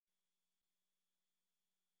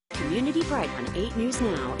Community Pride on 8 News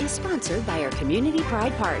Now is sponsored by our Community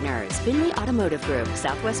Pride partners, Findlay Automotive Group,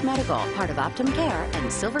 Southwest Medical, part of Optum Care,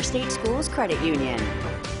 and Silver State Schools Credit Union.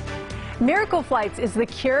 Miracle Flights is the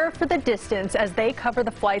cure for the distance as they cover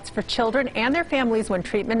the flights for children and their families when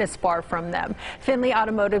treatment is far from them. Findlay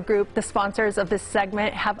Automotive Group, the sponsors of this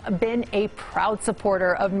segment, have been a proud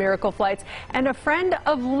supporter of Miracle Flights and a friend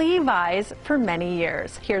of Levi's for many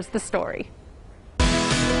years. Here's the story.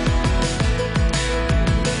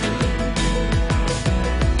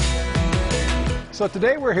 So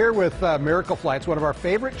today we're here with Miracle Flights, one of our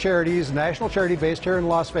favorite charities, national charity based here in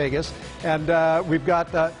Las Vegas. And we've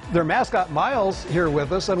got their mascot, Miles, here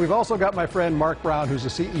with us. And we've also got my friend Mark Brown, who's the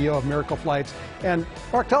CEO of Miracle Flights. And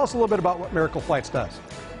Mark, tell us a little bit about what Miracle Flights does.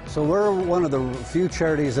 So we're one of the few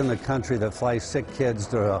charities in the country that flies sick kids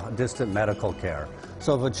to distant medical care.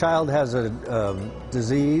 So if a child has a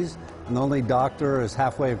disease and the only doctor is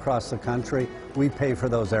halfway across the country, we pay for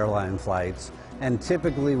those airline flights. And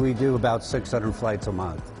typically we do about 600 flights a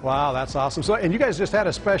month. Wow, that's awesome. So, and you guys just had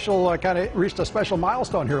a special, kind of reached a special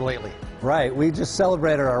milestone here lately. Right, we just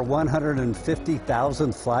celebrated our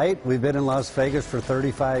 150,000th flight. We've been in Las Vegas for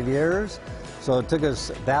 35 years, so it took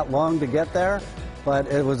us that long to get there. But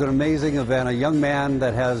it was an amazing event. A young man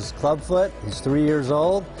that has clubfoot, he's 3 years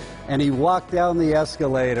old, and he walked down the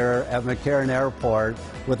escalator at McCarran Airport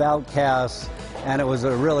without casts. And it was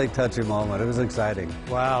a really touching moment. It was exciting.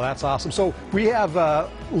 Wow, that's awesome. So we have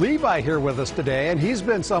Levi here with us today, and he's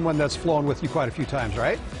been someone that's flown with you quite a few times,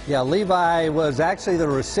 right? Yeah, Levi was actually the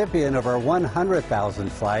recipient of our 100,000th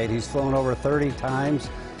flight. He's flown over 30 times,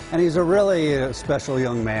 and he's a really special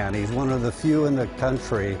young man. He's one of the few in the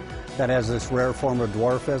country that has this rare form of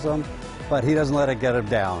dwarfism, but he doesn't let it get him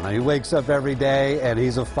down. He wakes up every day, and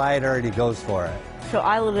he's a fighter, and he goes for it. So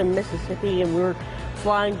I live in Mississippi, and we're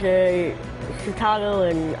flying to Chicago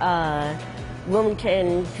and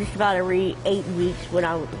Wilmington just about every 8 weeks when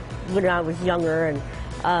I was younger, and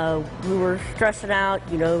we were stressing out,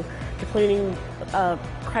 you know, cleaning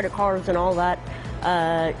credit cards and all that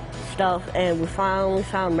stuff, and we finally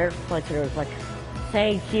found Miracle Flights, and it was like,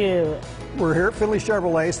 thank you. We're here at Findlay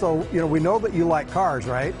Chevrolet, so you know we know that you like cars,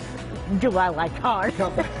 right? Do I like cars?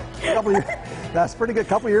 That's pretty good. A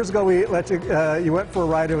couple years ago, we let you, you went for a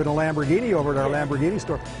ride in a Lamborghini over at our Lamborghini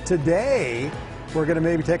store. Today, we're going to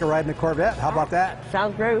maybe take a ride in a Corvette. How about that?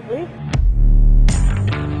 Sounds great with me.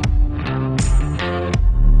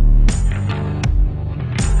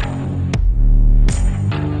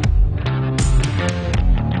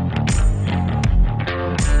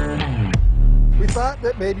 We thought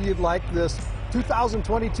that maybe you'd like this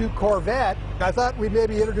 2022 Corvette. I thought we'd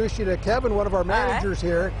maybe introduce you to Kevin, one of our managers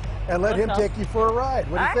here, and let him take you for a ride.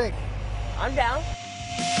 What do you think? I'm down.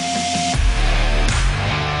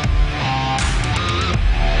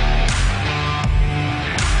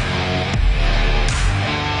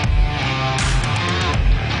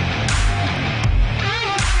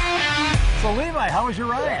 So Levi, how was your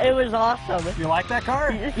ride? It was awesome. You like that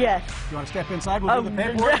car? Yes. You want to step inside? We'll do the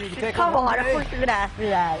paperwork. You can take Come on, of today. course you're going to ask me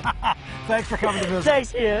that. Thanks for coming to visit.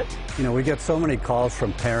 Thank you. You know, we get so many calls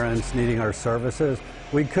from parents needing our services.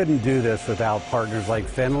 We couldn't do this without partners like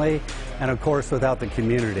Findlay and, of course, without the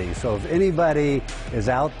community. So if anybody is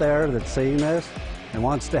out there that's seeing this and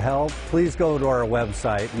wants to help, please go to our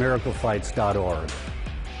website, miracleflights.org.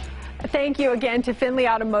 Thank you again to Findlay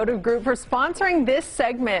Automotive Group for sponsoring this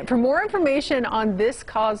segment. For more information on this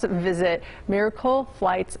cause, visit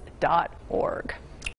miracleflights.org.